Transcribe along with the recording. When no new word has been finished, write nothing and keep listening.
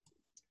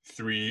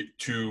Three,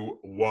 two,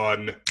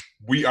 one.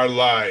 We are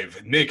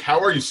live. Nick, how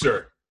are you,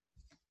 sir?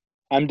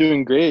 I'm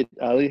doing great,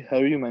 Ali. How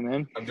are you, my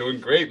man? I'm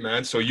doing great,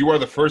 man. So you are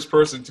the first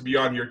person to be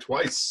on here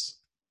twice.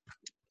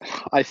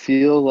 I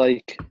feel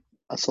like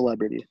a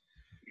celebrity.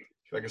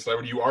 Like a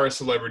celebrity. You are a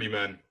celebrity,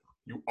 man.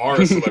 You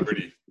are a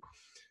celebrity.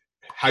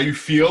 How you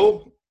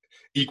feel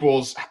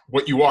equals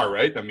what you are,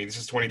 right? I mean, this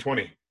is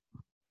 2020.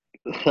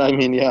 I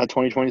mean, yeah,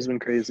 2020 has been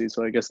crazy,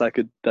 so I guess that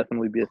could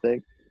definitely be a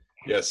thing.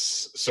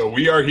 Yes. So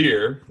we are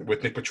here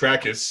with Nick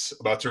Petrakis,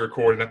 about to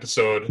record an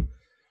episode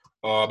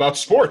about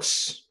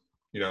sports,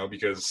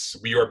 because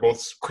we are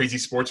both crazy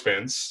sports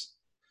fans.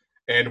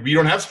 And we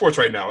don't have sports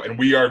right now, and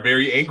we are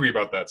very angry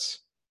about that.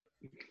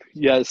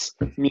 Yes,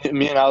 me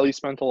and Ali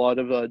spent a lot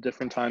of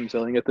different times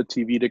yelling at the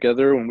TV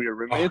together when we were Oh,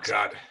 roommates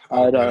God. at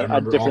I remember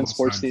all different those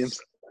sports times.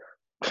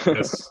 teams.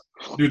 Yes.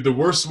 Dude, the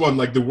worst one,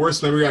 like the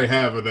worst memory I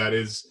have of that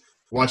is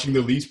watching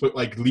the Leafs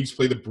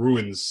play the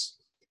Bruins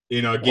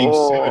in game 7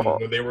 Oh,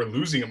 when they were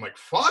losing. I'm like,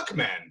 fuck,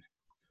 man.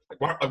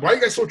 Why are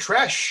you guys so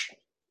trash?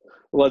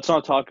 let's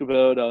not talk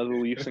about the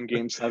Leafs in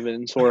Game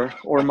Sevens, or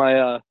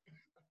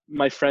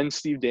my friend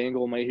Steve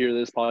Dangle might hear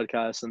this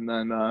podcast and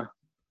then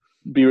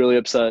be really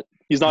upset.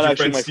 He's Who's not your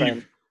actually friend my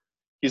friend. Steve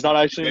He's not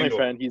actually my Dangle?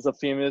 friend. He's a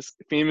famous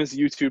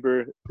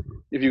YouTuber.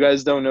 If you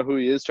guys don't know who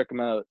he is, check him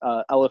out.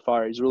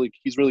 LFR.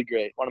 He's really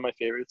great. One of my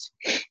favorites.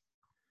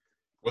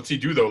 What's he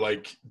do, though?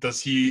 Like,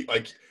 is he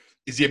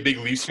a big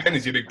Leafs fan?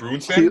 Is he a big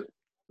Bruins He, fan?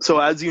 so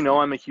as you know,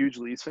 I'm a huge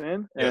Leafs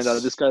fan, and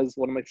Yes. this guy's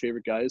one of my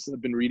favorite guys.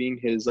 I've been reading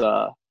his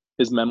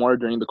memoir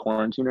during the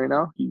quarantine right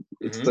now.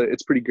 Mm-hmm.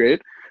 It's pretty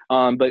great.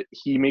 But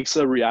he makes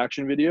a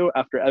reaction video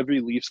after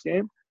every Leafs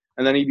game,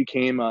 and then he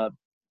became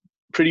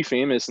pretty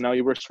famous. And now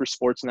he works for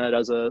Sportsnet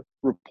as a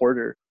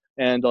reporter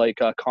and like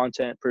a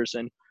content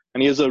person,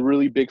 and he has a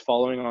really big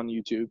following on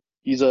YouTube.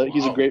 He's a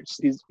Wow. great.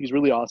 He's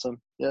really awesome.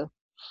 Yeah.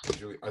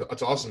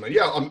 That's awesome, man.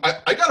 Yeah,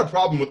 I got a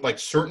problem with like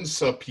certain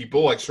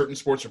people, like certain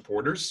sports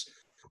reporters.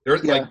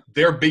 Yeah.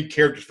 They're big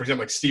characters. For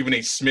example, like Stephen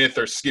A. Smith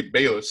or Skip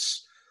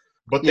Bayless,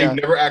 but they've Yeah.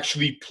 never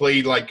actually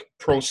played like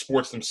pro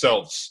sports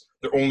themselves.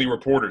 They're only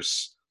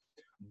reporters.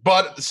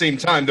 But at the same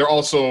time, they're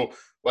also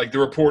like the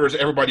reporters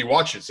everybody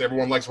watches.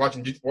 Everyone likes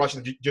watching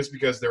just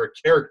because they're a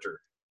character.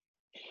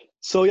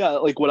 So yeah,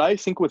 like what I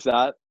think with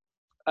that,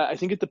 I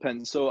think it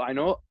depends. So I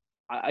know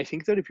I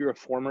think that if you're a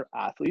former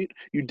athlete,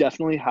 you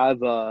definitely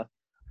have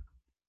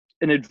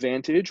an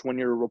advantage when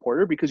you're a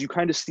reporter because you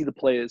kind of see the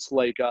plays.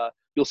 Like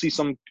you'll see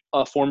some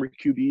former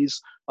QBs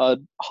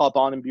hop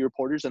on and be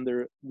reporters, and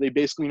they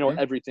basically know Mm-hmm.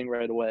 everything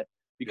right away Yeah.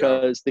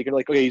 because they can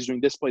like, okay, he's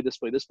doing this play, this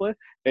play, this play.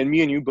 And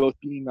me and you both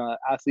being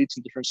athletes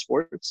in different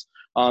sports,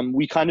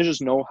 we kind of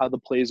just know how the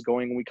play is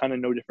going, and we kind of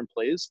know different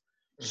plays,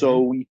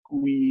 so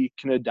Mm-hmm. we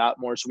can adapt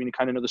more. So we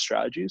kind of know the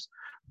strategies,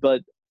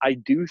 but I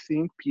do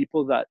think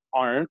people that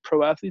aren't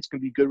pro athletes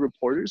can be good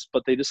reporters,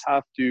 but they just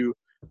have to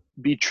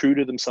be true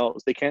to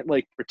themselves. They can't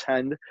like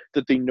pretend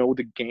that they know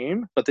the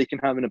game, but they can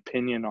have an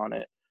opinion on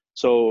it.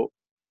 So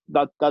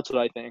that's what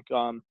I think.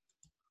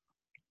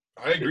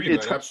 I agree,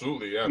 It's man.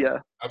 Absolutely. Yeah. yeah,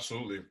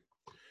 Absolutely.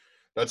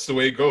 That's the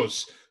way it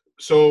goes.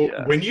 So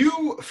yeah. when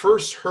you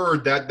first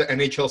heard that the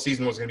NHL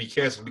season was going to be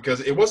canceled,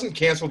 because it wasn't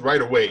canceled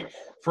right away.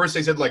 First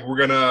they said like we're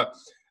gonna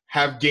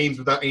have games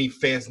without any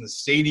fans in the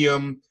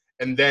stadium,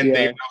 and then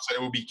they Yeah. announced that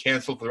it will be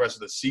canceled for the rest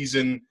of the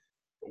season.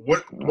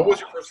 What Oh, was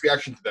your first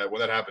reaction to that when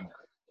that happened?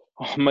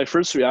 my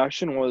first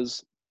reaction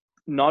was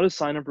not a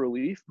sign of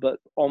relief, but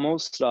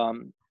almost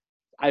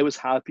I was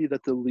happy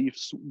that the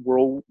Leafs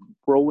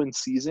whirlwind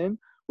season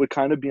would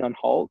kind of be on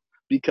halt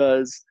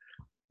because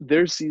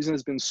their season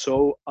has been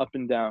so up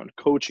and down.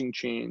 Coaching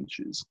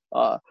changes,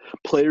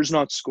 players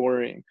not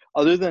scoring.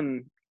 Other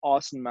than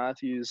Austin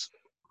Matthews,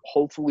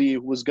 hopefully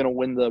was going to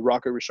win the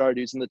Rocket Richard.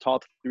 He's in the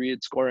top 3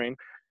 at scoring.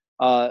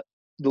 Uh,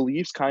 the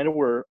Leafs kind of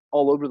were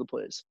all over the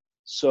place.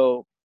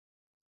 So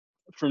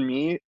for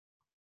me,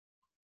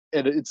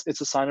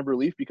 it's a sign of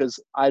relief because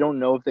I don't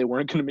know if they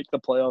weren't going to make the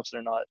playoffs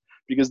or not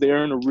because they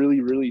are in a really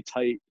really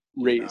tight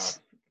Yeah. race.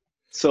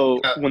 So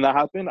Yeah. when that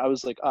happened, I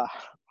was like,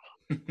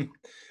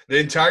 The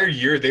entire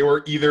year they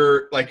were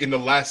either like in the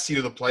last seed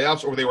of the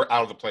playoffs or they were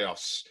out of the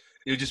playoffs.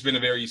 It's just been a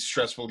very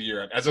stressful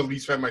year. As a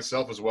Leafs fan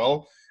myself as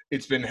well,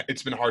 it's been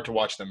hard to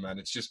watch them, man.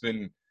 It's just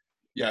been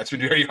it's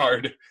been very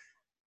hard.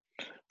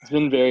 it's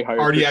been very hard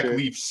for Cardiac sure.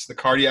 Leafs, the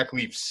cardiac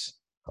Leafs.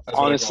 That's what I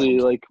call Honestly,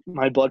 them. like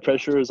my blood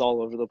pressure is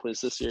all over the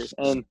place this year.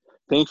 And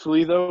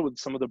thankfully though, with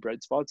some of the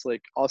bright spots,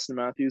 like Austin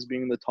Matthews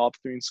being in the top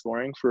 3 in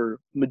scoring for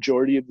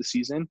majority of the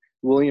season,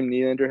 William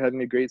Nylander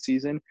having a great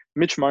season,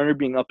 Mitch Marner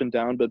being up and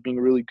down but being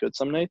really good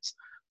some nights.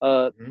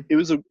 Mhm. It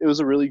was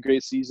a really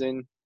great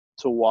season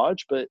to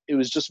watch, but it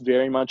was just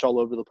very much all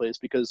over the place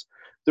because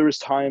there was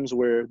times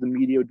where the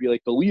media would be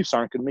like the Leafs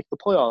aren't going to make the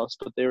playoffs,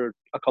 but they were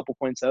a couple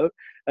points out,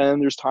 and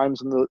there's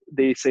times when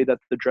they say that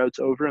the drought's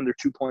over and they're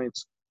 2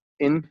 points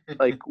in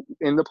like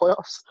in the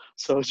playoffs.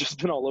 So it's just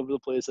been all over the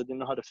place. I didn't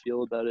know how to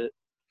feel about it.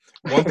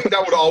 One thing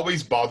that would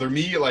always bother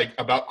me, like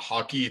about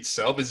hockey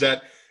itself, is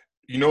that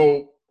you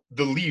know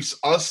the Leafs,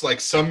 us, like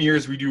some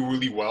years we do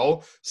really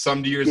well.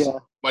 Some years, Yeah.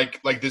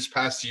 like this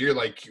past year,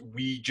 like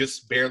we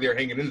just barely are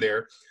hanging in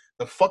there.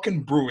 The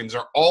fucking Bruins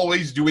are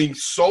always doing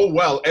so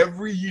well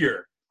every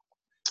year.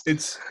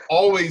 It's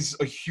always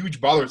a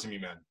huge bother to me,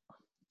 man.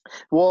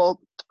 Well,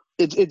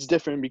 it's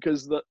different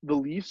because the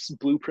Leafs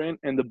blueprint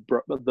and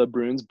the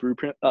Bruins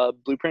blueprint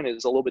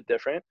is a little bit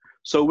different.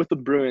 So with the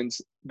Bruins,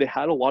 they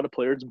had a lot of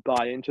players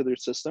buy into their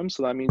system,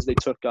 so that means they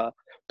took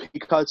pay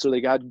cuts or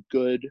they got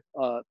good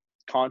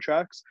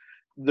contracts.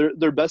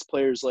 Their best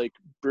players like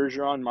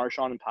Bergeron,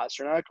 Marchand, and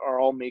Pasternak are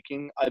all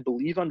making, I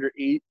believe, under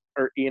 8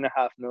 or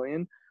 8.5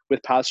 million.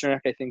 With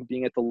Pasternak, I think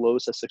being at the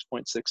lowest at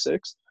 6.66.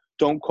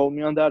 Don't quote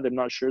me on that. I'm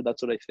not sure.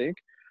 That's what I think.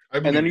 I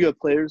And then believe you have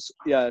players,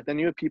 then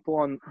you have people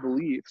on the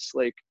Leafs,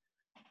 like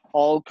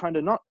all kind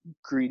of not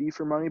greedy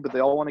for money, but they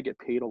all want to get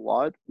paid a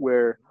lot.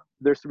 Where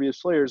their three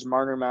best players,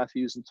 Marner,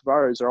 Matthews, and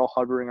Tavares, are all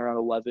hovering around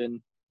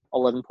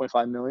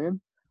 11.5 million.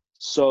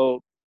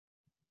 So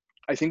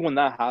I think when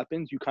that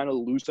happens, you kind of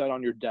lose that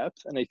on your depth.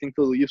 And I think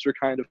the Leafs are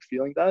kind of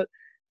feeling that.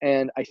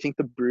 And I think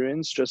the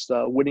Bruins just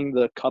winning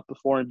the cup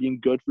before and being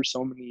good for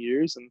so many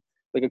years and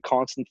like a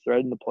constant threat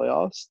in the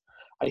playoffs,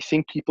 I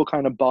think people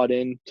kind of bought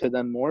into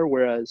them more.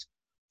 Whereas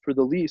for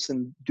the Leafs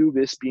and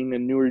Dubas being a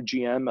newer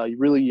GM, a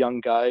really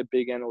young guy,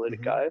 big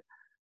analytic guy.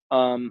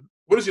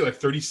 What is he, like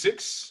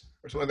 36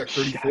 or something like that?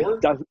 34?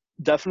 Yeah,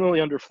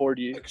 definitely under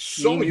 40. Like Me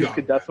so and you young,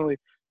 could man. definitely,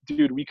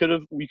 dude. We could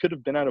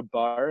have been at a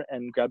bar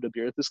and grabbed a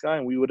beer with this guy,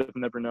 and we would have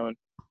never known.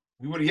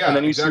 We would, And yeah,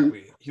 then you see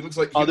exactly. He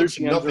other looks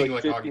GMs are nothing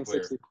like like a 50 hockey and player.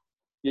 60.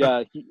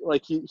 Yeah,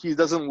 he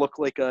doesn't look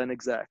like an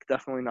exec.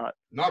 Definitely not.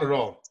 Not at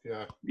all.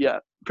 Yeah. Yeah,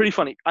 pretty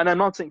funny. And I'm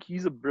not saying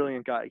he's a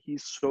brilliant guy.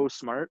 He's so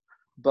smart,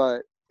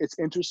 but it's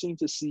interesting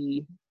to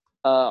see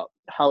how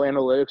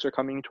analytics are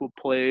coming into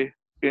play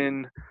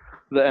in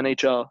the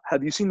NHL.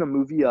 Have you seen the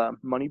movie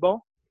Moneyball?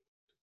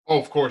 Oh,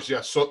 of course,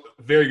 yeah. So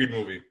very good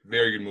movie.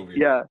 Very good movie.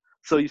 Yeah.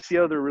 So you see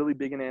how they're really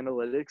big in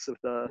analytics of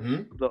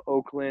Mm-hmm. the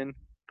Oakland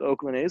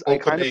A's. I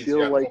Oakland kind of A's, feel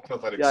yeah. like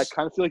Oakland I Athletics.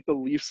 kind of feel like the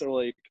Leafs are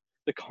like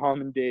the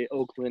common day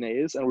Oakland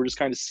A's, and we're just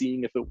kind of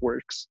seeing if it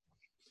works.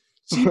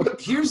 See, but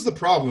here's the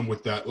problem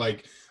with that.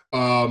 Like,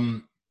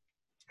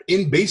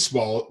 in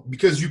baseball,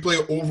 because you play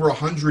over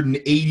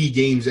 180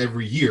 games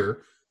every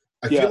year,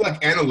 I feel Yeah.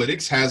 like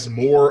analytics has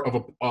more of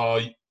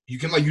a you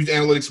can like use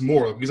analytics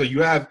more because like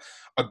you have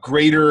a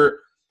greater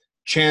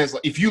chance.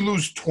 Like if you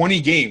lose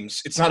 20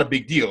 games, it's not a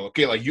big deal.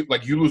 Okay, like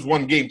you lose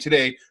one game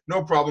today,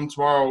 no problem.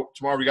 Tomorrow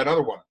we got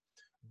another one.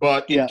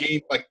 But in Yeah.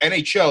 game like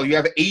NHL, you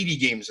have 80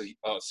 games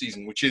a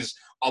season, which is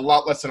a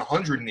lot less than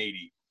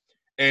 180.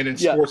 And in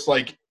Yeah. sports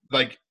like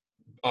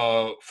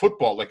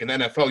football, like in the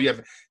NFL, you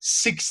have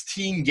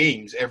 16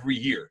 games every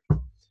year.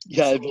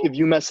 Yeah. So If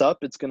you mess up,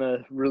 it's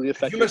gonna really if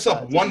affect you your mess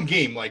up stats. one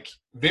game, like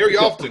very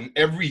Yeah. often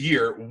every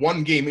year,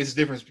 one game is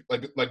the difference,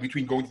 like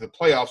between going to the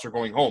playoffs or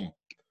going home.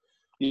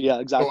 Yeah. So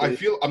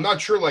Exactly. I'm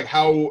not sure like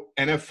how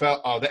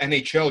the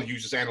NHL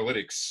uses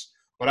analytics,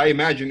 but I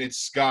imagine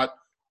it's got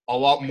a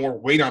lot more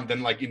weight on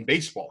than like in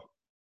baseball.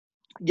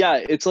 Yeah.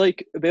 It's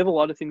like they have a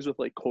lot of things with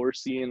like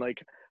Corsi and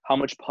like how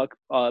much puck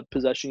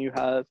possession you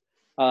have,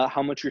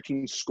 how much your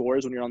team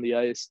scores when you're on the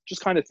ice,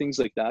 just kind of things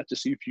like that to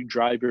see if you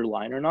drive your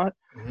line or not.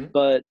 Mm-hmm.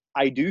 But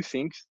I do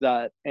think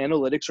that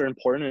analytics are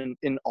important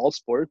in all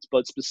sports,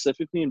 but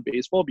specifically in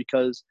baseball,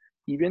 because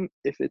even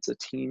if it's a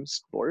team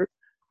sport,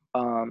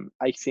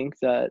 I think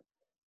that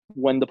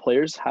when the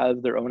players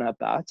have their own at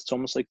bats, it's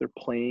almost like they're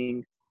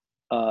playing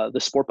the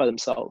sport by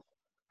themselves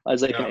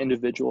as like an Yeah.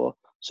 individual.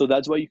 So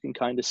that's why you can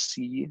kind of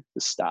see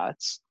the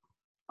stats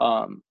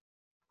um,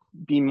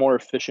 be more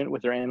efficient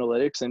with their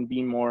analytics and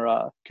be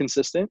more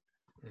consistent.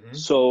 Mm-hmm.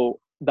 So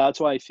that's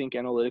why I think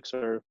analytics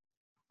are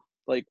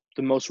like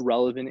the most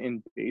relevant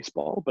in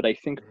baseball, but I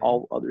think Mm-hmm.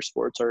 all other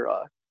sports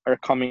are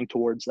coming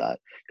towards that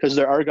because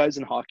there are guys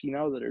in hockey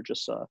now that are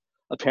just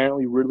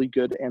apparently really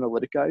good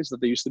analytic guys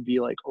that they used to be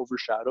like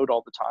overshadowed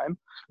all the time.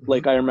 Mm-hmm.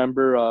 Like I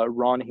remember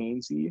Ron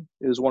Hainsey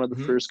is one of the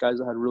Mm-hmm. first guys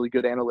that had really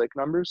good analytic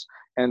numbers,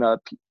 and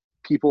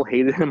people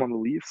hated him on the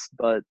Leafs,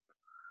 but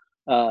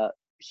uh,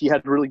 he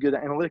had really good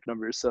analytic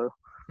numbers. So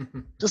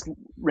just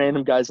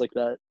random guys like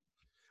that.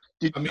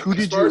 I mean, Who as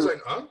did far as you?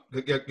 I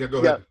yeah,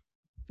 go Yeah, ahead.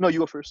 no, you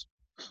go first.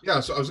 Yeah,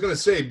 so I was gonna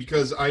say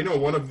because I know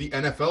one of the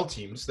NFL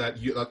teams that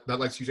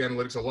likes to use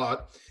analytics a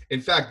lot. In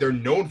fact, they're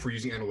known for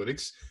using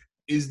analytics.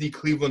 Is the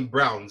Cleveland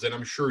Browns, and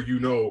I'm sure you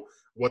know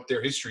what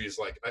their history is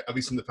like. At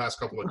least in the past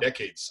couple of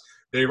decades,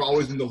 they've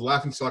always been the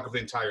laughingstock of the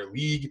entire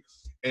league.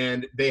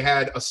 And they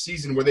had a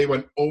season where they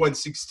went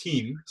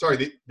 0-16.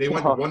 Sorry, they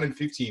went Oh,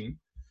 1-15,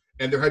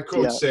 and their head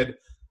coach yeah, said,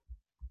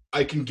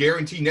 I can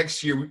guarantee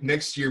next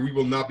year we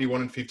will not be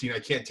 1-15. I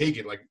can't take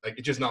it. Like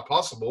it's just not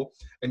possible.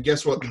 And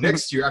guess what? The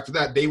next year after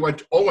that, they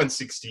went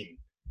 0-16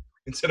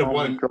 instead of oh my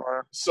one.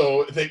 god.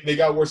 So they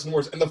got worse and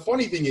worse. And the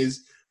funny thing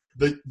is,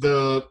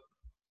 the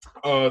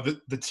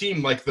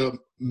team, like the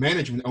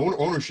management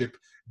ownership,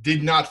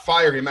 did not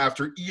fire him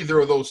after either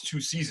of those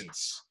 2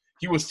 seasons.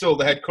 He was still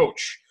the head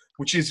coach,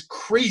 which is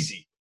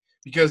crazy.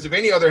 Because if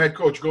any other head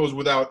coach goes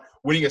without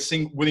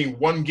winning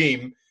one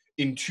game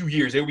in 2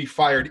 years, they will be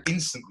fired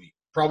instantly.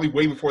 probably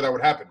way before that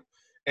would happen.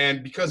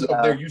 And because of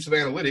their use of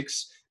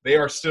analytics, they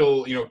are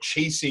still,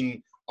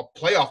 chasing a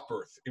playoff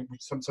berth.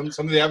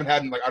 Something they haven't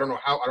had in I don't know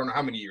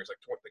how many years, like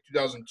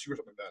 2002 or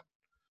something like that.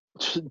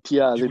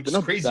 Yeah, Which they've been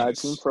a craziness. bad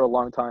team for a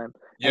long time.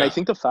 Yeah. And I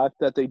think the fact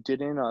that they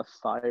didn't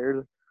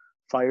fire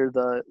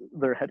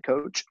their head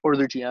coach or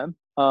their GM,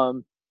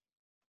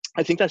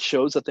 I think that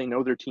shows that they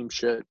know their team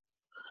shit.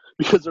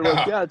 Because they're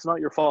like, yeah, it's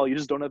not your fault. You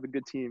just don't have a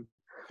good team.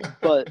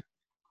 But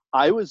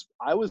I was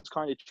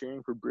kind of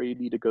cheering for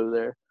Brady to go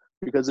there,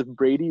 because if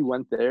Brady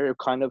went there, it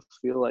kind of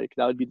feel like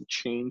that would be the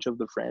change of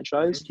the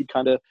franchise. Mm-hmm. He'd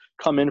kind of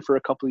come in for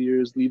a couple of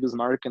years, leave his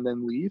mark, and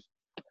then leave.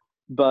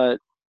 But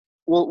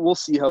we'll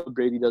see how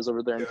Brady does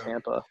over there in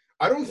Tampa.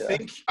 I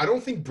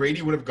don't think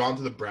Brady would have gone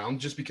to the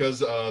Browns, just because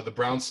the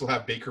Browns still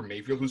have Baker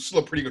Mayfield, who's still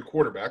a pretty good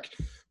quarterback,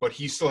 but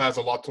he still has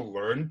a lot to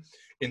learn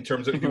in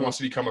terms of if he wants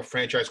to become a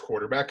franchise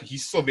quarterback.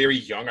 He's still very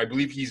young. I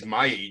believe he's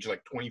my age,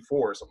 like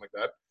 24 or something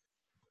like that.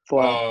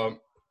 Wow.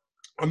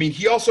 I mean,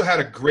 he also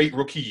had a great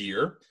rookie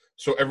year,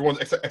 so everyone's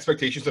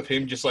expectations of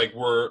him just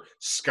were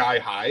sky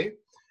high,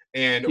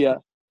 and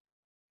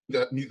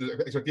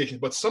the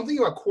expectations. But something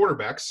about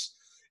quarterbacks,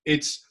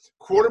 it's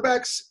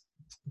quarterbacks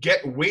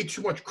get way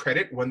too much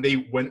credit when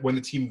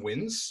the team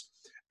wins,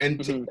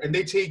 and and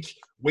they take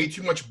way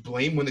too much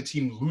blame when the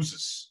team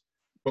loses.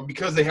 But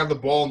because they have the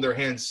ball in their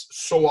hands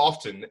so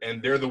often,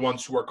 and they're the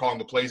ones who are calling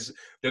the plays,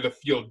 they're the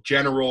field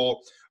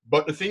general.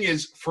 But the thing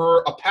is,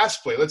 for a pass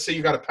play, let's say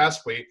you got a pass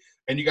play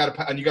and you got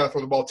to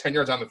throw the ball 10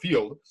 yards on the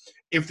field.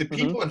 If the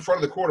people in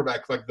front of the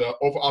quarterback, like the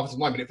offensive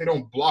lineman, if they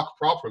don't block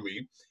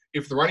properly,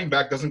 if the running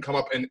back doesn't come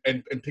up and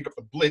pick up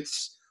the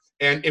blitz,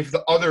 and if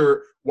the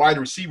other wide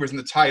receivers and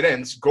the tight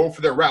ends go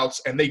for their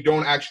routes and they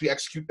don't actually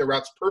execute their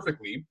routes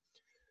perfectly,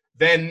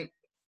 then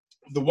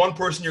the one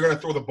person you're going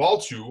to throw the ball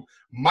to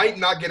might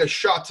not get a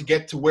shot to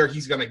get to where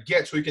he's going to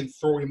get, so you can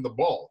throw him the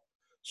ball.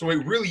 So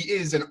it really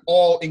is an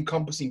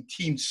all-encompassing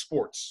team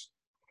sports.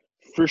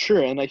 For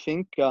sure. And I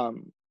think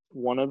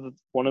one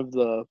of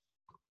the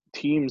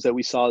teams that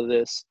we saw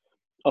this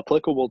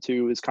applicable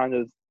to is kind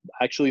of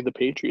actually the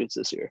Patriots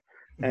this year.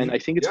 And I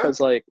think it's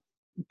because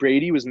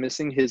Brady was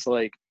missing his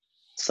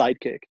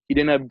sidekick. He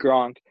didn't have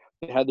Gronk.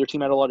 Their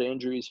team had a lot of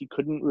injuries. He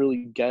couldn't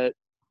really get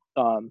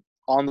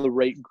on the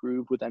right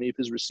groove with any of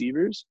his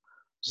receivers.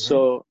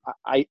 So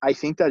I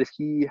think that if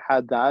he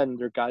had that and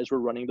their guys were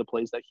running the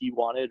plays that he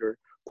wanted or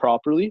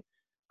properly,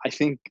 I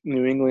think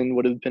New England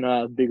would have been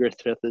a bigger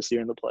threat this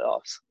year in the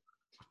playoffs.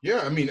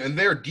 Yeah, I mean, and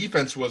their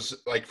defense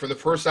was, for the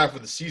first half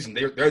of the season,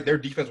 their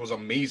defense was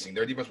amazing.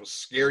 Their defense was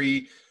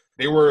scary.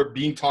 They were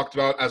being talked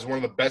about as one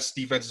of the best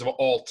defenses of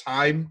all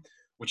time,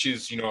 which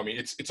is,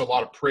 it's a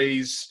lot of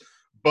praise.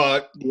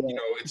 But,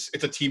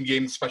 it's a team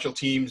game, special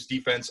teams,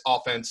 defense,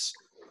 offense,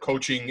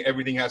 coaching,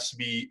 everything has to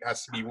be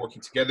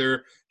working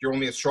together. You're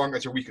only as strong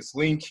as your weakest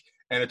link,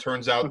 and it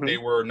turns out they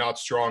were not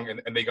strong,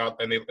 and they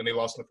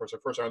lost in the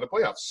first round of the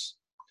playoffs.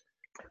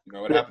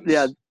 It happens.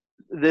 Yeah,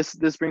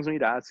 this brings me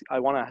to ask. I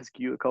want to ask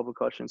you a couple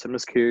questions. I'm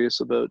just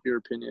curious about your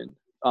opinion.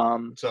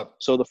 What's up?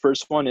 So the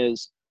first one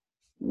is,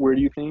 where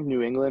do you think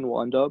New England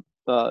will end up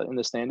in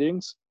the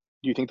standings?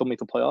 Do you think they'll make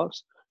the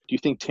playoffs? Do you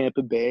think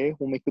Tampa Bay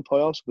will make the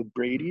playoffs with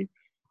Brady?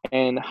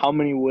 And how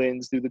many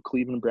wins do the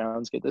Cleveland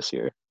Browns get this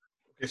year?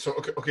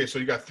 Okay, so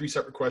you got three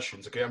separate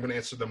questions. Okay, I'm going to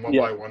answer them one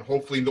by one,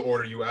 hopefully in the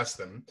order you asked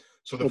them.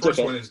 So the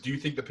first one is, do you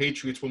think the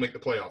Patriots will make the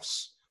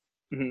playoffs?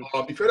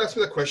 If you had asked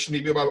me that question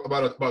maybe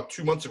about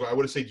 2 months ago, I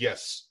would have said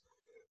yes.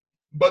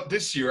 But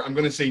this year, I'm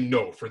going to say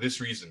no for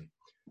this reason.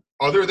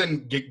 Other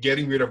than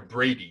getting rid of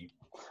Brady,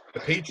 the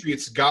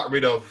Patriots got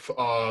rid of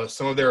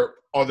some of their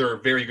other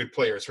very good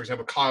players. For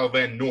example, Kyle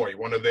Van Noy,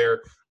 one of their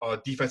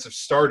defensive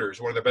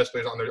starters, one of their best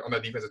players on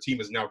that defensive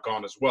team, is now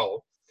gone as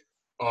well.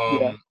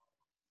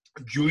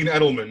 Julian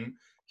Edelman,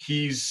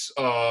 he's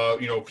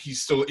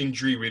still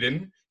injury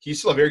ridden. He's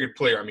still a very good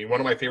player. I mean, one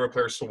of my favorite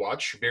players to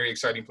watch. Very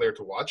exciting player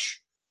to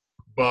watch.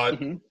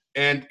 But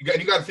and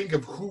you got to think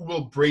of who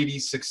will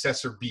Brady's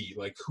successor be?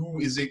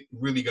 Who is it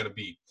really going to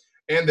be?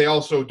 And they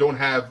also don't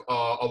have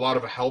a lot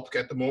of help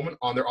at the moment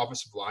on their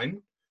offensive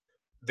line.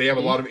 They have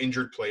a lot of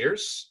injured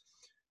players.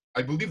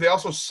 I believe they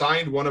also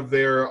signed one of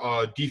their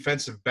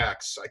defensive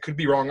backs. I could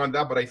be wrong on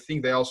that, but I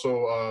think they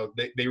also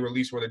they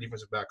released one of their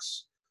defensive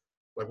backs,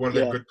 one of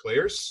their good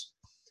players.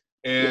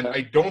 And I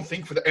don't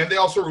think and they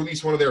also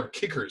released one of their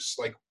kickers.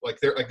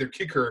 Their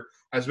kicker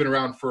has been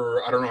around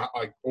for, I don't know,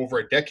 over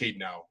a decade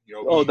now.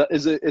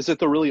 Is it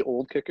the really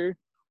old kicker?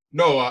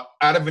 No,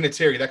 Adam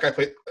Vinatieri. That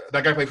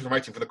guy played for my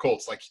team, for the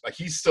Colts.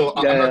 He's still.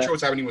 I'm not sure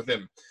what's happening with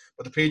him.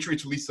 But the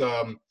Patriots released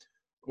what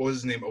was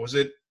his name? Was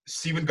it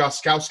Steven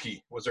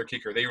Gostkowski? Was their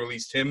kicker? They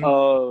released him.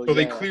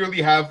 They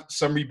clearly have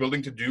some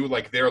rebuilding to do.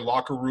 Their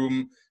locker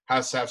room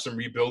has to have some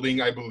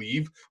rebuilding, I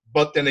believe.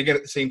 But then again,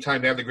 at the same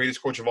time, they have the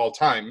greatest coach of all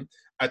time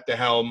at the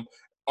helm,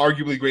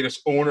 arguably greatest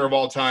owner of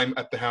all time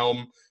at the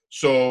helm.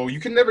 So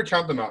you can never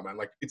count them out, man.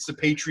 It's the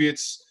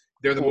Patriots.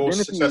 They're the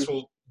most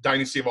successful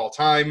dynasty of all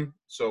time.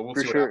 So we'll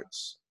see what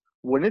happens.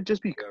 Wouldn't it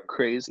just be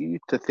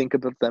crazy to think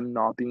about them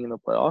not being in the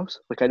playoffs?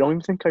 I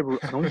don't think I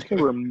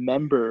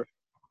remember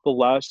the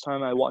last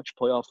time I watched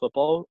playoff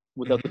football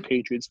without the Mhm.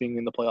 Patriots being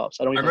in the playoffs.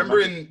 I don't I even remember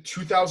remember. in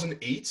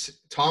 2008,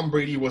 Tom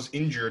Brady was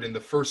injured in the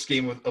first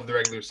game of the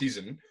regular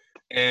season,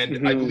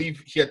 and I Hmm.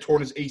 believe he had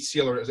torn his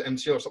ACL or his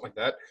MCL or something like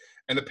that.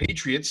 And the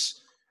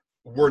Patriots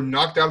were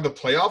knocked out of the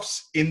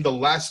playoffs in the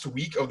last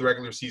week of the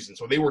regular season,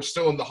 so they were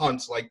still in the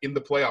hunt, like in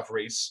the playoff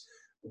race,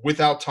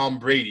 without Tom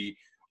Brady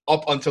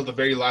up until the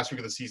very last week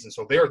of the season.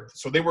 So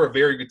they were a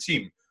very good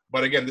team.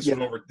 But again,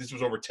 Yeah, this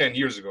was over 10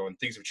 years ago, and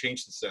things have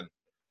changed since then.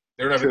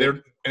 They don't have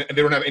true. they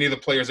don't have any of the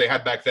players they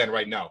had back then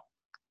right now.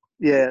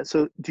 Yeah.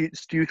 So do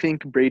you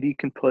think Brady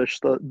can push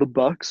the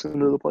Bucks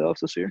into the playoffs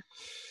this year?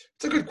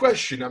 It's a good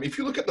question. I mean, if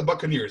you look at the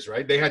Buccaneers,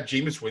 right? They had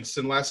Jameis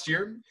Winston last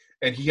year,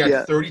 and he had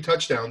Yeah, 30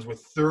 touchdowns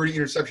with 30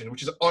 interceptions,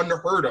 which is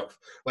unheard of.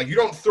 Like, you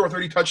don't throw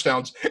 30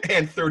 touchdowns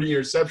and 30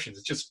 interceptions.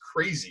 It's just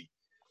crazy.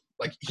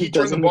 Like, he it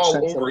turned the doesn't make ball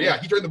sense at over. all. Yeah,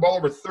 he turned the ball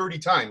over 30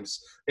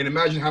 times. And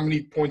imagine how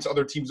many points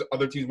other teams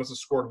must have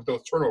scored with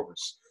those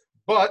turnovers.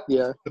 But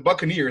Yeah. the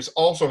Buccaneers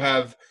also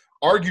have,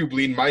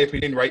 arguably, in my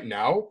opinion, right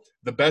now,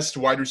 the best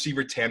wide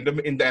receiver tandem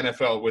in the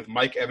NFL with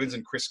Mike Evans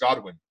and Chris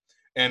Godwin.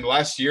 And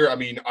last year, I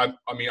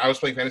was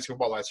playing fantasy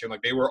football last year. And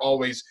like they were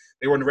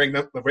in ranked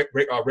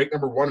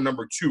number one and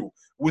number two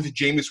with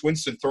Jameis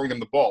Winston throwing them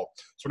the ball.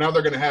 So now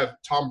they're going to have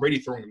Tom Brady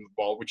throwing them the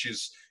ball, which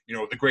is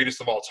the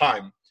greatest of all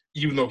time,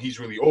 even though he's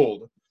really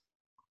old.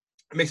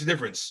 It makes a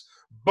difference.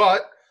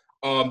 But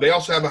they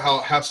also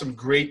have some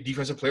great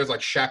defensive players like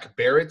Shaq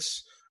Barrett.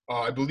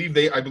 I believe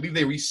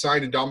they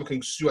re-signed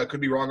Ndamukong Suh. I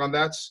could be wrong on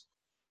that.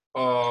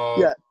 Uh,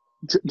 Yeah,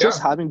 just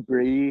yeah, having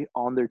Brady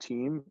on their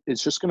team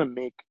is just gonna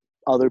make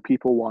other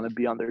people want to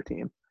be on their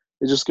team.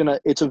 It's just gonna.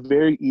 It's a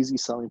very easy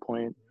selling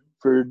point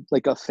for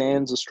like a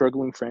fans, a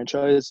struggling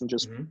franchise, and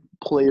just mhm.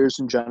 players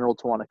in general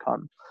to want to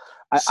come.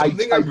 I, I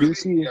Something I I'm do really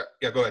see.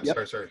 yeah. Go ahead.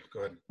 Yep. Sorry.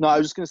 Go ahead. No, I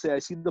was just gonna say I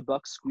see the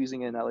Bucks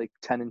squeezing in at like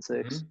 10-6.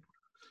 Mhm.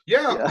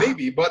 Yeah, Yeah.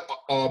 maybe, but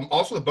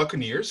also the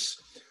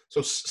Buccaneers.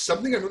 So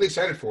something I'm really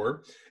excited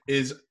for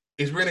is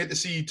we're gonna get to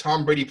see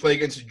Tom Brady play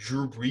against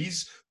Drew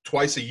Brees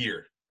twice a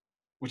year,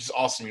 which is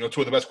awesome.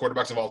 Two of the best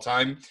quarterbacks of all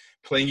time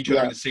playing each other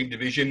in Yeah. the same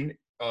division.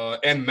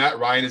 And Matt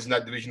Ryan is in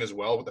that division as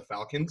well with the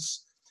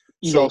Falcons.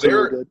 He's So also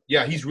really good.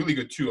 yeah, he's really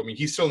good too. I mean,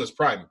 he's still in his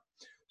prime.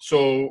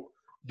 So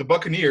the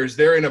Buccaneers,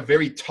 they're in a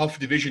very tough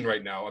division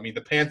right now. I mean,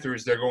 the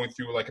Panthers, they're going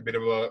through like a bit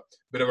of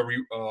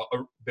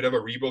a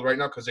rebuild right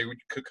now because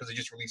they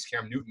just released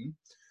Cam Newton.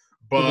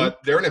 Hmm. But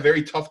they're in a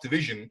very tough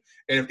division,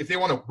 and if they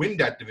want to win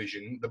that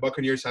division, the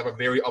Buccaneers have a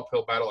very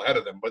uphill battle ahead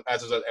of them. But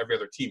as is every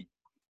other team,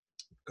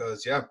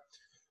 because yeah,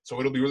 so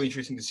it'll be really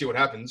interesting to see what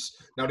happens.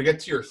 Now, to get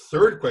to your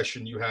third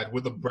question, you had,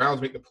 would the Browns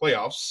make the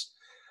playoffs?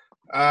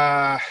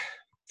 Uh,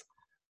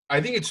 I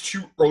think it's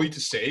too early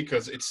to say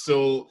because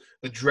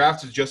the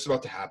draft is just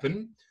about to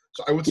happen.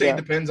 So I would say it Yeah.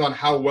 depends on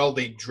how well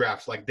they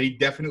draft. Like, they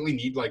definitely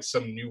need like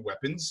some new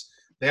weapons.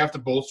 They have to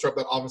bolster up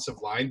that offensive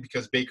line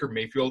because Baker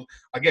Mayfield,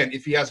 again,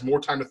 if he has more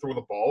time to throw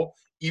the ball,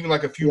 even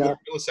like a few more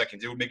Yeah.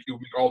 milliseconds, it would make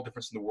all the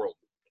difference in the world.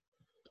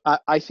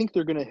 I think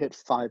they're gonna hit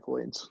 5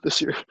 wins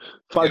this year,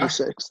 5 or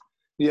 6.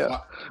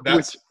 Yeah.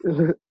 That's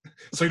Which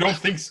so you don't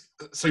think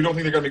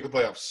they're gonna make the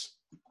playoffs?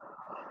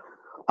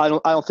 I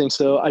don't think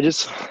so. I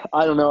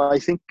don't know. I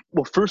think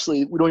well,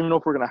 firstly, we don't even know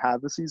if we're gonna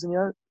have the season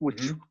yet,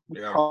 which we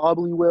Yeah.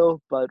 probably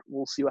will, but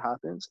we'll see what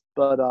happens.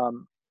 But I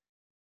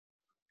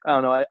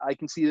don't know. I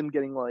can see them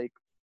getting like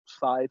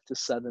 5 to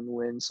 7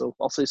 wins. So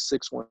I'll say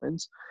 6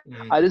 wins.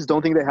 Mhm. I just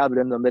don't think they have it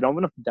in them. They don't have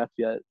enough depth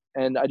yet.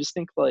 And I just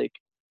think like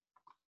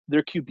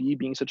their QB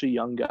being such a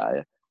young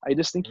guy, I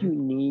just think you Mhm.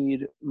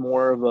 need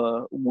more of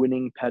a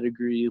winning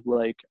pedigree.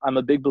 Like I'm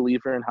a big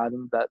believer in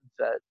having that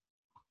vet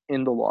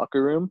in the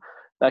locker room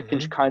that can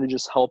Mhm. kind of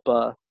just help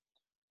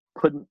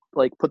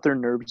put their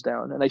nerves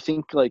down. And I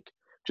think like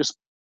just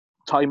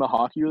talking about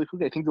hockey really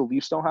quickly, I think the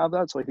Leafs don't have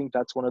that, so I think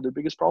that's one of their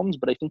biggest problems.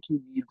 But I think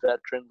you need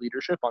veteran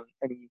leadership on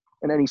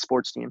any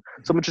sports team.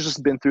 Someone who's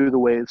just been through the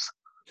waves.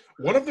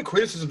 One of the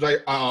criticisms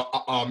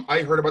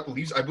I heard about the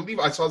Leafs, I believe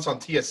I saw this on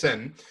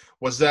TSN,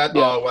 was that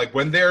Yeah, like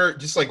when they're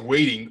just like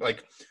waiting,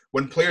 like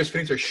when players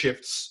finish their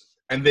shifts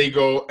and they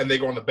go on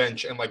the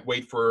bench and like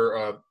wait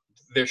for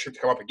their shift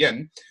to come up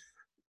again.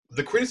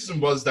 The criticism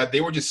was that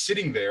they were just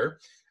sitting there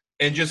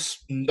and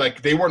just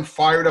like they weren't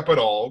fired up at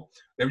all.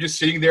 They were just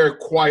sitting there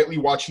quietly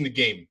watching the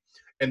game,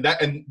 and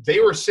they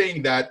were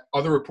saying that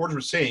other reporters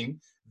were saying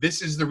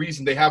this is the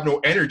reason they have no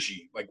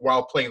energy like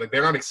while playing. Like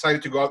they're not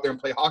excited to go out there and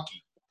play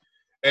hockey.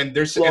 And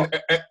there's well,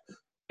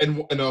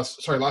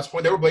 sorry, last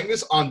point. They were blaming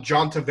this on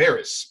John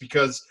Tavares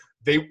because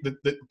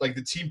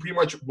the team pretty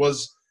much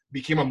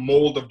became a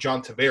mold of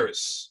John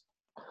Tavares.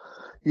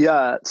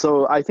 yeah.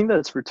 So I think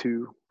that's for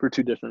two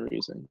different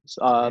reasons.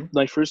 Mm-hmm.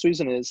 My first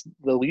reason is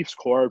the Leafs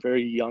core are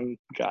very young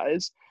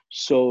guys,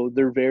 so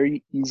they're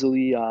very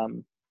easily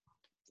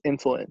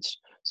influenced.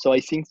 So I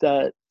think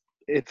that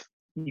if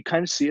you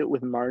kind of see it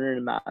with Marner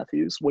and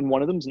Matthews, when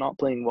one of them's not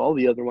playing well,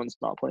 the other one's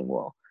not playing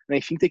well. And I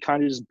think they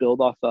kind of just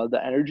build off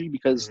the energy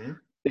because Mm-hmm.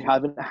 they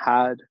haven't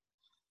had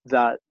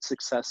that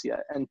success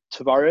yet. And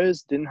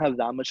Tavares didn't have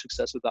that much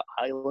success with the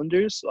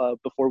Islanders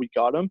before we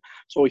got him.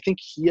 So I think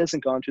he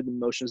hasn't gone through the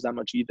motions that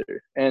much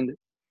either. And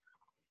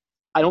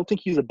I don't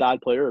think he's a bad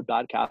player or a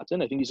bad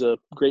captain. I think he's a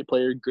great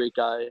player, great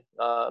guy,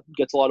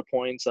 gets a lot of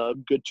points,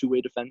 good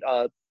two-way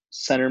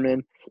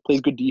centerman,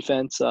 plays good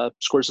defense,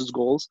 scores his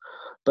goals.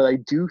 But I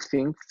do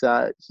think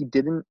that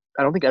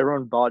I don't think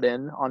everyone bought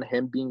in on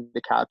him being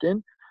the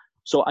captain.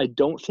 So I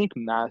don't think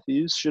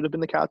Matthews should have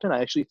been the captain.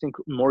 I actually think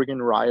Morgan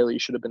Rielly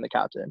should have been the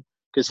captain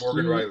because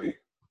Morgan Rielly.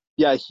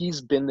 Yeah,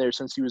 he's been there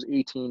since he was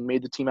 18,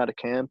 made the team out of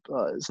camp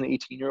as an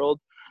 18-year-old.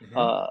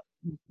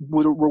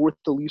 We're with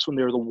the Leafs when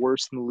they were the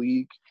worst in the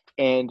league,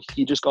 and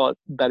he just got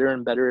better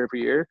and better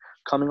every year.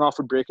 Coming off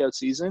a breakout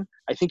season,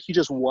 I think he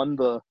just won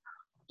the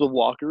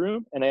locker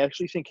room, and I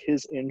actually think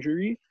his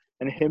injury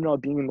and him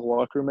not being in the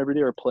locker room every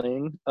day or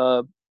playing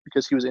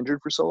because he was injured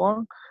for so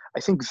long, I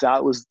think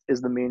that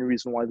is the main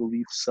reason why the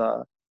Leafs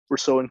were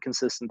so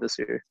inconsistent this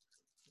year.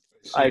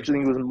 I actually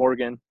think it was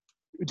Morgan.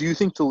 Do you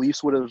think the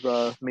Leafs would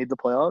have made the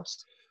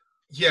playoffs?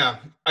 Yeah,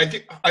 I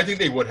think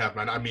they would have,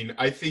 man. I mean,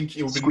 I think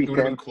it would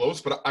have been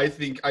close, but I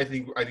think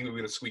we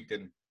would have squeaked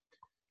in.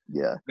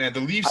 Yeah, man.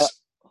 The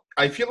Leafs.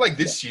 I feel like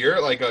this year,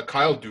 like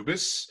Kyle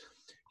Dubas,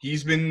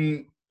 he's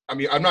been. I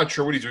mean, I'm not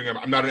sure what he's doing.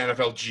 I'm not an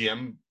NFL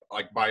GM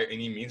like by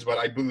any means, but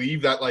I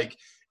believe that like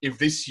if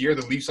this year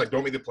the Leafs like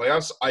don't make the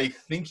playoffs, I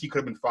think he could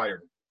have been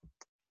fired.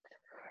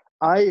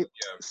 I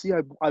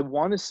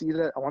want to see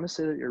that. I want to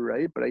say that you're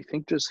right, but I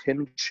think just him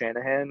and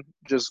Shanahan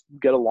just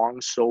get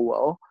along so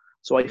well.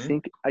 So I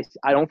think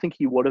I don't think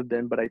he would have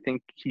been, but I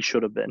think he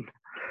should have been.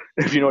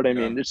 If you know what I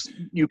mean.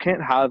 You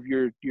can't have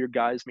your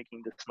guys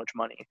making this much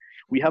money.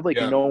 We have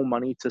no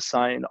money to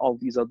sign all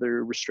these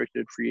other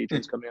restricted free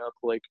agents coming up,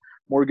 like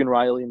Morgan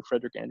Rielly and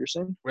Frederik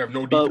Andersen. We have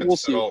no defense we'll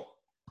see. at all.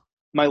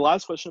 My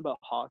last question about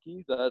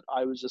hockey that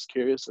I was just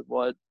curious of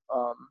what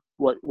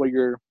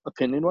your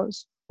opinion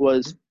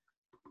was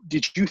do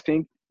you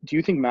think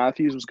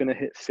Matthews was going to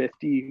hit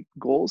 50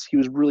 goals? He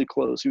was really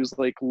close. He was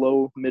like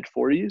low mid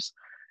 40s.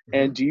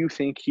 And do you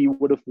think he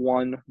would have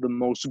won the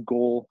most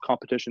goal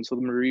competition? So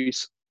the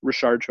Maurice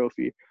Richard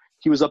Trophy.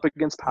 He was up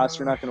against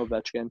Pasternak and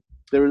Ovechkin.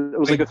 It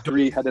was like a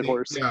three-headed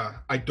horse. Yeah,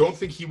 I don't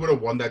think he would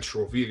have won that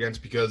trophy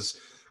because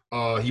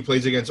he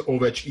plays against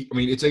Ovechkin. I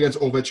mean, it's against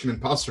Ovechkin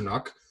and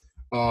Pasternak.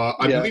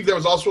 I believe there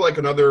was also like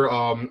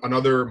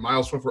another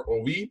milestone for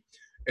Ovi,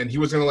 and he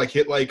was gonna like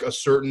hit like a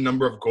certain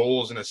number of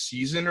goals in a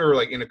season or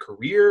like in a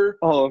career.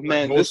 Oh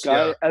man, this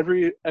guy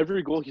every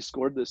goal he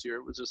scored this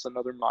year was just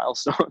another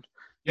milestone.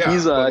 Yeah,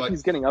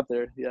 he's getting up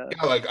there. Yeah,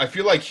 like I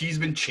feel like he's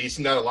been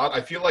chasing that a lot.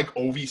 I feel like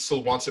Ovi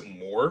still wants it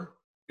more,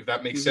 if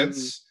that makes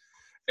sense.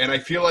 And I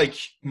feel like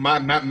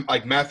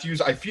like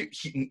Matthews,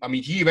 he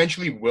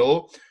eventually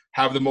will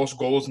have the most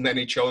goals in the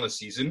NHL in a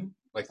season,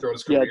 like throughout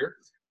his career,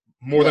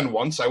 more than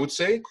once, I would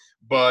say.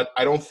 But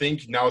I don't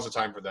think now is the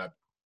time for that.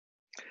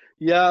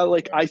 Yeah,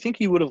 I think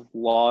he would have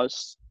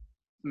lost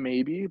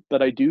maybe,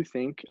 but I do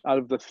think out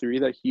of the three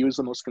that he was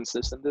the most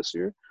consistent this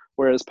year,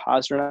 whereas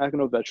Pasternak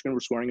and Ovechkin were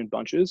scoring in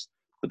bunches.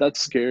 But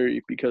that's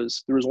scary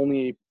because there was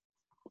only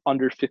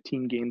under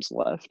 15 games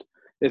left.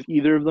 If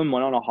either of them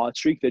went on a hot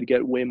streak, they'd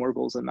get way more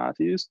goals than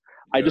Matthews.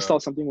 Yeah. I just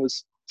thought something that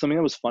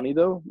was funny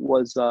though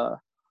was the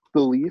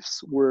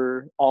Leafs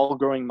were all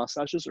growing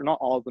mustaches, or not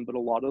all of them, but a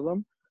lot of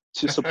them,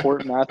 to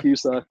support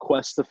Matthews'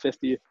 quest to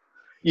 50.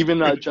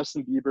 Even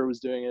Justin Bieber was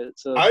doing it.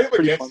 So I'm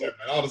against that,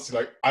 man. Honestly,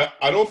 like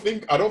I don't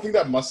think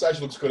that mustache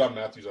looks good on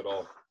Matthews at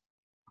all.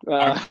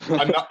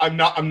 I'm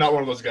not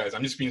one of those guys.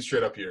 I'm just being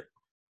straight up here.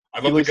 I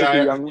love the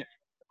guy. Like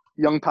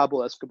young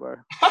Pablo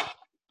Escobar.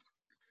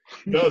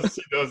 He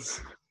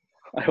does.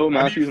 I hope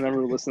Matthews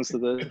never listens to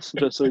this,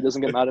 just so he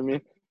doesn't get mad at me.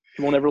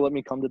 He won't ever let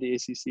me come to the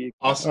ACC.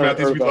 Austin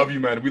Matthews, we love you,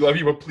 man. We love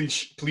you, but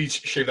please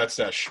shave that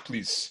stash,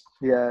 please.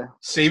 Yeah.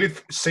 Save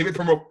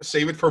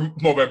it for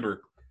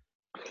November.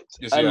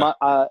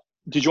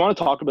 Did you want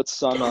to talk about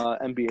some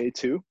NBA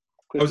too?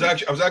 Quickly?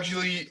 I was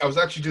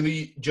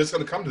actually just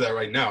going to come to that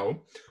right now.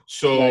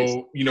 So, nice.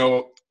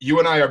 You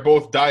and I are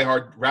both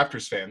diehard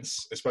Raptors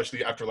fans,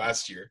 especially after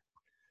last year.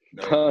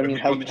 How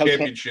the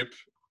championship.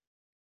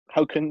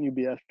 How couldn't you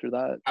be after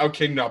that? How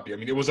can you not be? I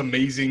mean, it was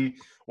amazing.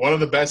 One of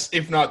the best,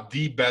 if not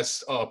the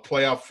best,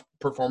 playoff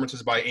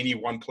performances by any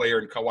one player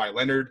in Kawhi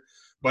Leonard.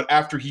 But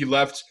after he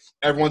left,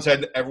 everyone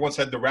said the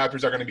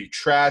Raptors are going to be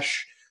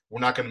trash.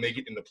 We're not going to make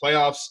it in the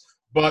playoffs.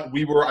 But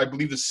we were, I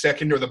believe, the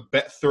second or the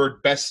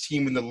third best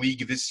team in the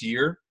league this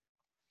year.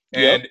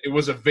 And It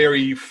was a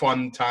very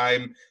fun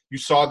time. You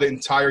saw the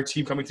entire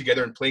team coming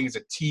together and playing as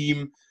a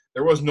team.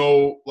 There was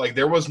no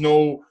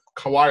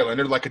Kawhi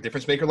Leonard, like a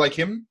difference maker like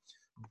him.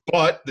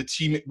 But the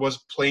team was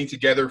playing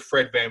together.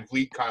 Fred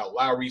VanVleet, Kyle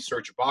Lowry,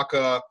 Serge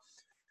Ibaka,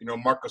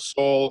 Marc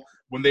Gasol.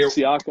 When they were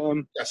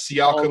Siakam.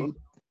 Siakam.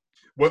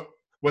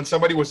 When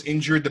somebody was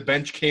injured, the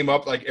bench came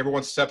up. Like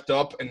everyone stepped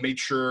up and made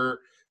sure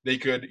they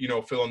could,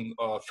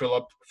 fill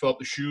up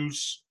the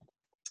shoes.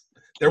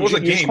 There was a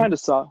game. Kind of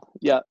saw,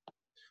 yeah.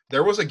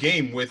 There was a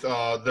game with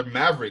the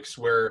Mavericks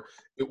where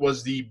it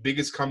was the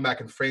biggest comeback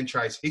in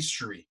franchise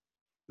history.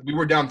 We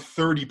were down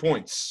 30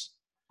 points.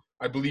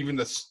 I believe in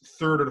the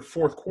third or the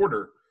fourth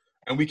quarter,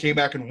 and we came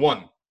back and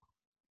won.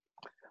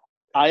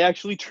 I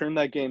actually turned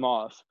that game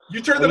off.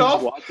 You turned I it was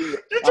off? watching it.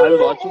 You I turned was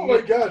it off? watching Oh my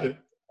it. god.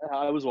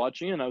 I was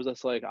watching it and I was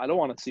just like, I don't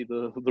want to see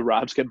the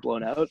Raps get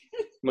blown out. I'm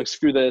like,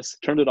 screw this.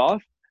 Turned it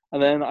off.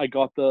 And then I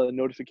got the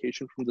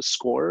notification from the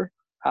score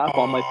app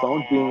on my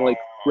phone being like,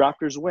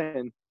 Raptors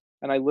win.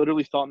 And I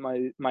literally thought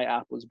my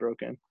app was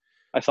broken.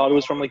 I thought it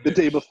was from like the Nick.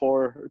 day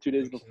before or 2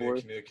 days before.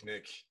 Nick.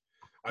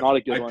 Not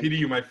a good I one. pity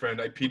you, my friend.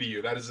 I pity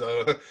you. That is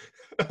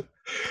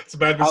it's a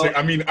bad mistake.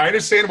 I mean, I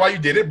understand why you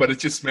did it, but it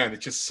just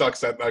sucks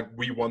that like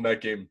we won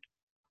that game.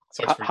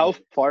 Sucks for How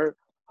you.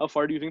 how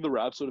far do you think the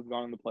Raps would have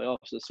gone in the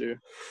playoffs this year?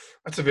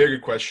 That's a very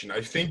good question.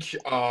 I think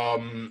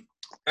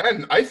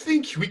and I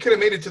think we could have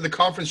made it to the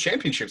conference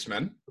championships,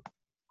 man.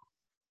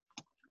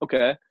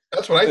 Okay.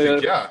 That's what I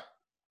think, yeah.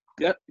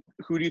 Yeah.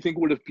 Who do you think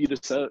would have beat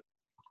us out?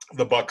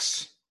 The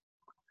Bucks.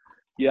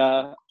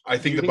 Yeah. I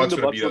think the Bucks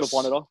would have beat would us. have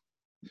won it all?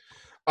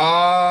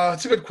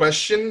 It's a good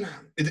question.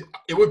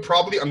 It would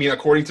probably, I mean,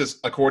 according to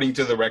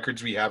the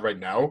records we have right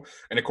now,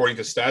 and according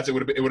to stats, it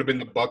would have been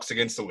the Bucks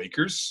against the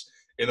Lakers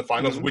in the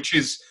finals, which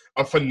is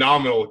a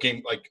phenomenal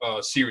game, like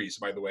series,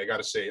 by the way. I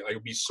gotta say, like, it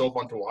would be so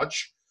fun to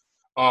watch.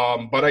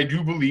 But I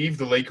do believe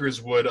the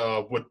Lakers would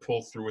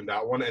pull through in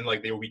that one, and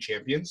like they will be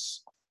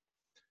champions.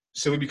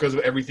 Simply because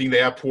of everything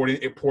they have poured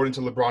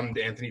into LeBron and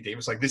Anthony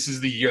Davis. Like, this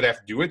is the year they have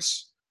to do it,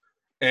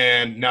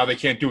 and now they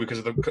can't do it because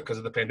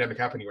of the pandemic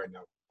happening right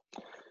now.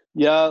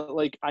 Yeah,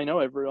 like I know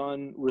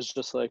everyone was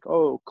just like,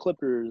 "Oh,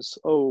 Clippers,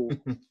 oh,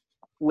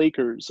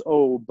 Lakers,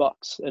 oh,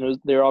 Bucks," and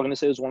they're all going to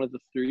say it was one of the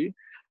three.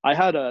 I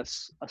had a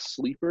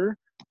sleeper.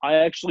 I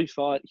actually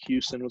thought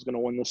Houston was going to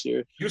win this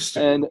year,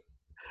 Houston,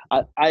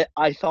 and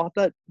I thought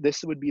that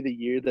this would be the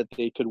year that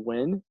they could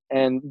win.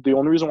 And the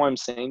only reason why I'm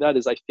saying that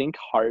is I think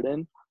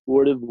Harden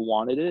would have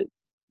wanted it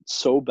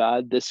so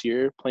bad this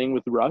year playing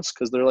with Russ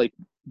because they're like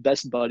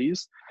best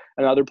buddies.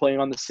 And now they're playing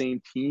on the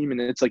same team,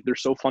 and it's like they're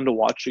so fun to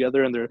watch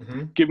together, and they're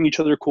giving each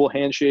other cool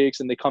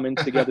handshakes, and they come in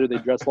together, they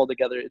dress well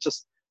together.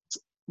 It's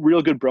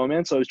real good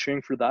bromance. So I was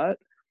cheering for that.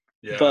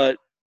 yeah. But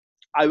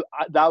I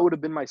that would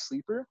have been my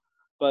sleeper.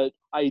 But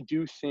I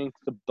do think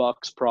the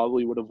Bucks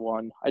probably would have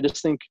won. I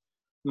just think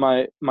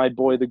my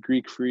boy, the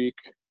Greek Freak,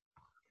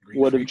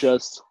 would have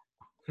just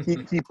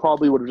he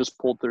probably would have just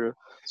pulled through.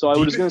 So I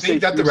was going to say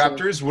that the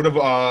Raptors would have.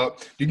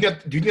 Do you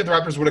think the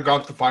Raptors would have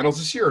gone to the finals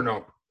this year or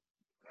no?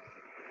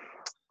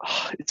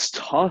 It's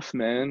tough,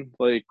 man.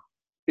 Like,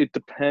 it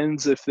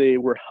depends if they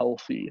were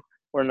healthy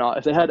or not.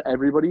 If they had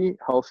everybody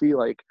healthy,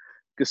 like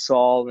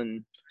Gasol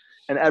and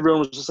everyone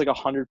was just like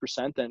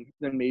 100%, then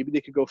maybe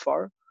they could go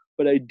far.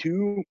 But I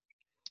do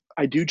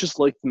just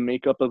like the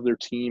makeup of their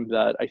team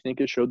that I think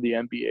it showed the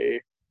NBA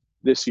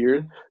this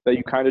year that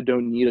you kind of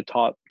don't need a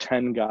top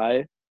 10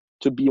 guy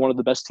to be one of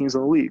the best teams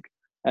in the league.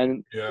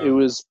 And it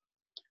was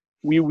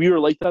we were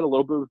like that a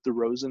little bit with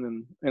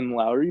DeRozan and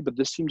Lowry, but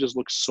this team just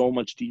looks so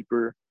much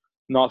deeper.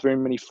 Not very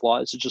many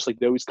flaws. It's just like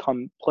they always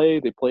come play.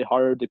 They play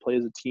hard. They play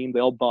as a team.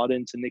 They all bought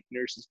into Nick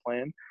Nurse's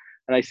plan,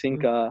 and I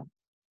think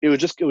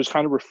it was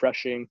kind of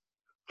refreshing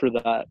for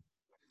that.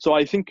 So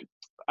I think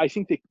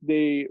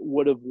they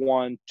would have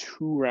won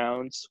 2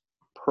 rounds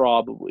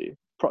probably.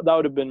 That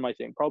would have been my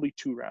thing. Probably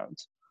 2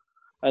 rounds,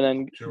 and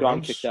then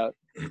gone kicked out.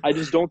 I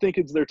just don't think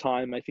it's their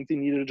time. I think they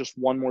needed just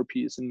one more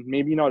piece, and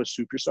maybe not a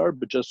superstar,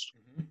 but just.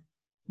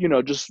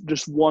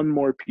 Just one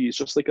more piece,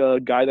 just like a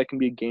guy that can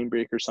be a game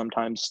breaker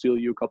sometimes, steal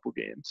you a couple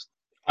games.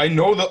 I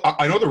know the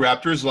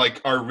Raptors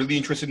like are really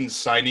interested in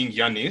signing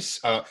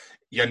Giannis,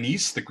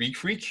 the Greek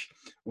Freak,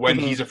 when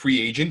he's a free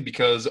agent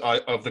because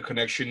of the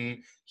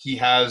connection he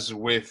has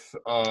with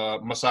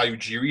Masai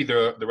Ujiri,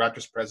 the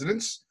Raptors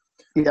presidents.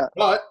 Yeah,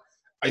 but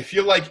I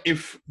feel like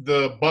if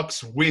the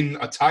Bucks win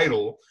a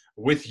title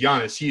with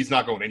Giannis, he's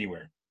not going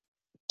anywhere.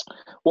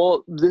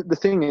 Well, the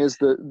thing is,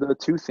 the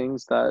two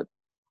things that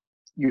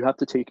you have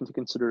to take into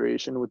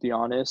consideration with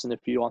Giannis and if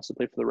he wants to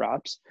play for the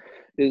Raps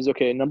is,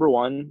 okay, number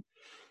one,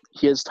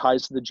 he has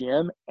ties to the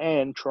GM,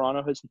 and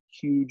Toronto has a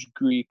huge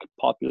Greek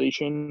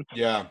population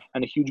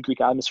and a huge Greek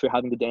atmosphere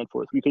having the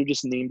Danforth. We could have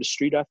just named a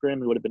street after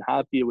him. He would have been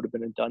happy. It would have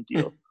been a done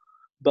deal.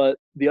 But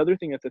the other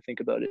thing you have to think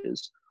about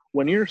is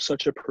when you're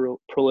such a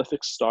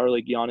prolific star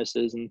like Giannis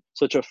is and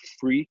such a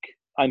freak,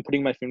 I'm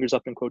putting my fingers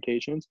up in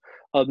quotations,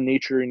 of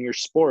nature in your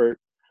sport,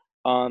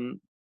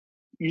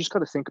 you just got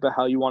to think about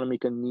how you want to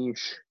make a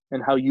niche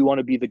and how you want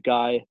to be the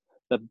guy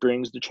that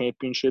brings the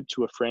championship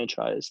to a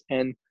franchise.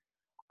 And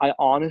I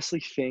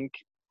honestly think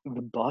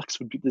the Bucks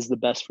is the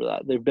best for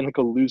that. They've been like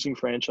a losing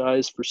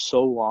franchise for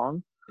so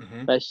long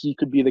that he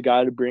could be the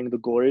guy to bring the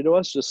glory to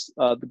us, just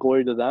the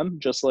glory to them,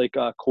 just like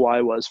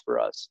Kawhi was for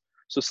us.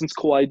 So since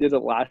Kawhi did it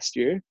last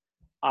year,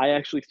 I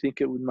actually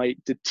think it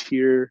might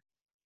deter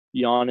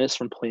Giannis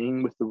from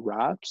playing with the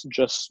Raps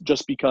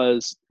just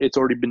because it's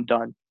already been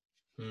done.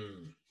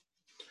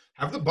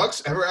 Have the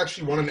Bucks ever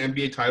actually won an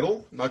NBA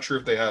title? Not sure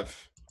if they have.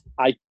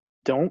 I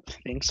don't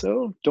think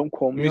so. Don't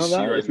quote me on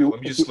that. Right, if you let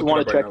me just look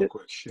want it to up check right now, it,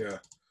 quick. Yeah.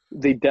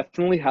 They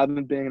definitely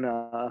haven't been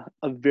a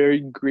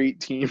very great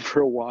team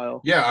for a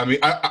while. Yeah, I mean,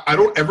 I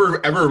don't ever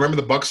remember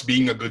the Bucks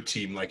being a good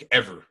team, like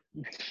ever.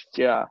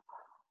 Yeah,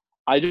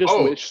 I just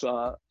Oh, wish.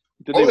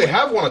 Did they they win?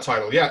 have won a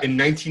title. Yeah, in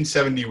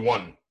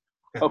 1971.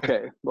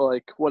 Okay, well,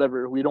 like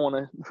whatever. We don't want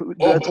to.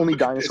 Oh, That's but only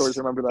look at dinosaurs this.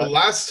 remember The that.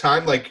 last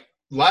time, like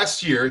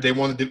last year, they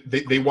won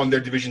their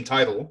division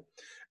title,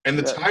 and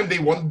the Yeah, time they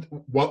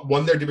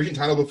won their division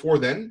title before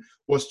then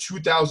was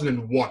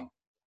 2001.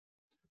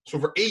 So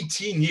for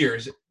 18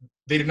 years,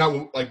 they did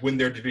not like win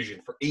their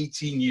division for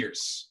 18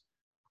 years.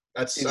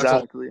 That's a lot.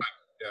 exactly.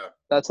 Yeah,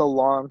 That's a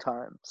long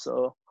time.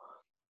 So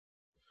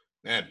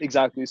man.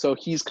 exactly. So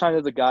he's kind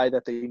of the guy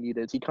that they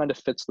needed. He kind of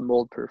fits the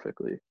mold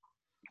perfectly.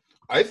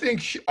 I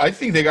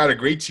think they got a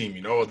great team.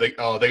 They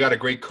got a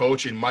great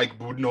coach in Mike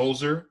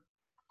Budenholzer.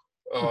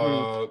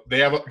 Hmm.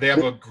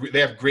 They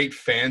have great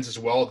fans as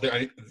well.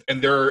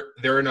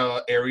 They're in a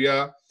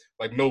area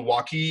like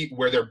Milwaukee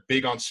where they're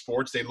big on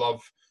sports. They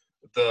love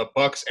the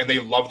Bucks and they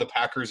love the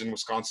Packers in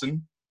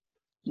Wisconsin.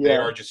 They Yeah.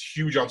 are just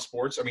huge on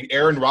sports. I mean,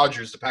 Aaron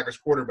Rodgers, the Packers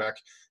quarterback,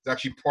 is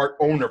actually part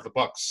owner of the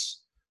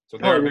Bucks. So Oh,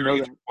 I they're didn't very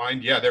know that.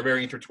 intertwined. Yeah, they're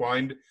very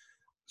intertwined.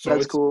 So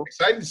That's it's cool.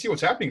 exciting to see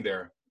what's happening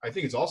there. I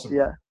think it's awesome.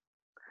 Yeah.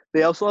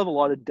 They also have a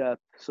lot of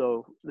depth,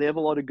 so they have a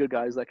lot of good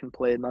guys that can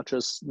play, not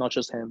just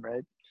him,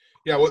 right?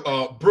 Yeah,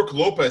 well, Brooke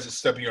Lopez is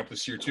stepping up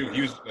this year too.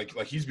 He was like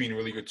he's being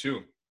really good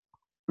too.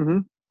 Hmm.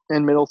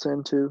 And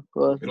Middleton too.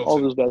 All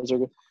Middleton. those guys are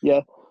good.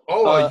 Yeah.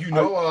 Oh, Are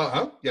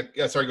huh?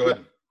 Yeah. Sorry, go yeah.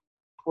 ahead.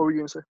 What were you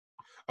gonna say?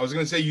 I was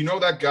gonna say,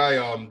 that guy,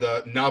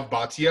 the Nav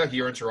Bhatia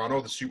here in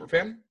Toronto, the super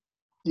fan.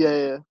 Yeah,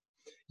 yeah,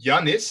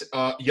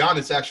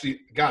 Giannis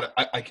actually got it.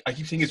 I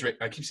keep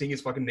saying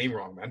his fucking name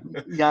wrong, man.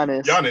 yeah.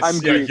 Giannis. I'm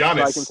Giannis, yeah, Greek, so I can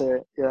Giannis, say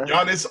it. Yeah.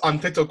 Giannis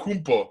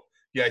Antetokounmpo.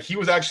 Yeah, he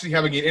was actually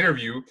having an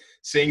interview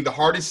saying the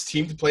hardest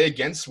team to play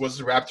against was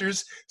the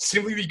Raptors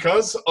simply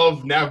because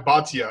of Nav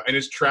Bhatia and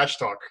his trash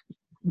talk.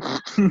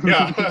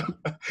 Yeah,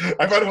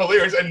 I found it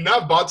hilarious. And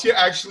Nav Bhatia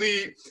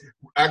actually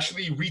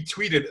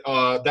retweeted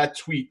that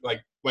tweet,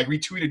 like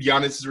retweeted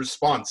Giannis's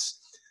response,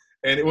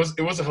 and it was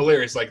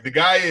hilarious. Like the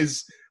guy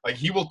is like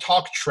he will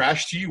talk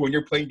trash to you when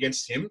you're playing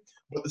against him,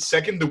 but the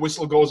second the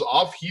whistle goes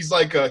off, he's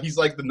like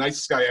the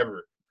nicest guy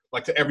ever,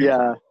 like to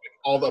everybody, Yeah.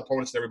 all the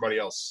opponents and everybody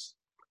else.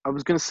 I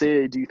was gonna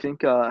say, do you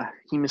think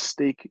he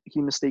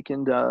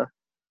mistaken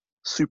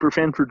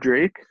Superfan for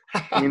Drake?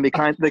 I mean, they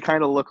kind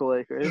of look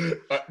alike, right?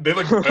 They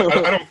look.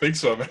 I don't think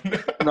so, man.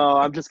 No,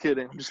 I'm just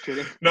kidding. I'm just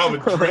kidding. No,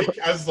 but Drake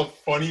has the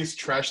funniest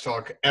trash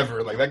talk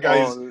ever. Like that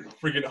guy is Oh,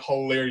 freaking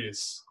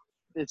hilarious.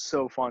 it's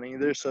so funny.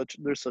 They're such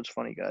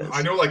funny I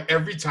guys. know, like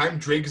every time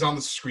Drake is on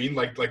the screen,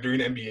 like during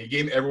an NBA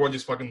game, everyone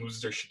just fucking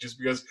loses their shit just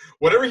because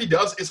whatever he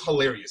does is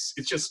hilarious.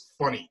 It's just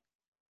funny.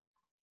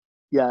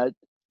 Yeah,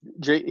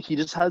 Drake. He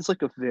just has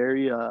like a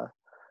very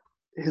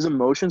his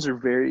emotions are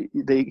very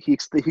he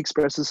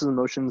expresses his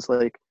emotions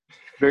like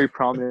very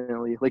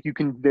prominently. Like you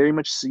can very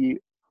much see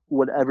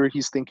whatever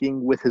he's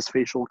thinking with his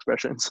facial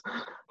expressions,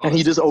 Oh, and he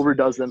this just guy's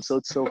overdoes them. So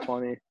hilarious. it's so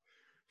funny. The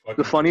Fucking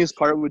Drake. funniest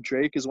part with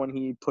Drake is when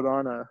he put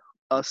on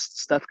a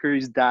Steph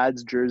Curry's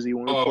dad's jersey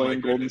when we were Oh my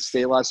playing Golden goodness.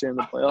 State last year in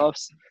the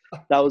playoffs.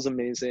 That was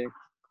amazing.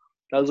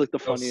 That was like the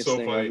That was funniest so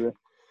thing funny. ever.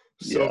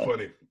 So Yeah,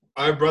 funny.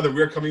 All right, brother.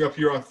 We're coming up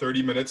here on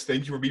 30 minutes.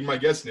 Thank you for being my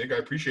guest, Nick. I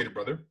appreciate it,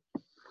 brother.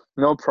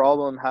 no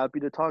problem. Happy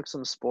to talk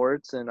some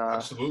sports and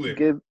Absolutely.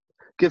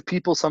 give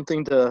people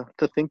something to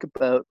think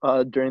about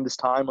during this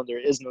time when there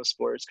is no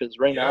sports. Because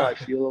right now Yeah. I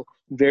feel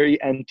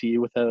very empty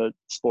without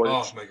Oh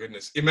sports. my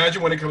goodness.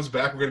 Imagine when it comes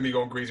back, we're gonna be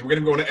going crazy. We're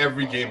gonna be going to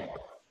every game.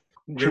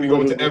 We're gonna be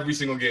going to Literally, every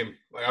single game.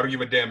 Like I don't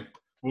give a damn.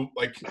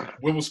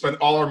 We will spend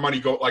all our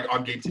money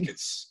on game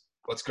tickets.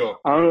 Let's go.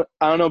 I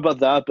don't know about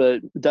that,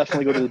 but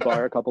definitely go to the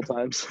bar a couple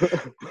times.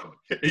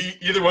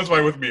 Either one's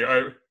fine with me.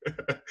 All right,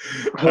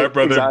 all right,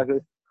 brother. Exactly.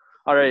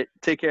 All right.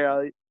 Take care,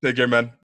 Ali. Take care, man.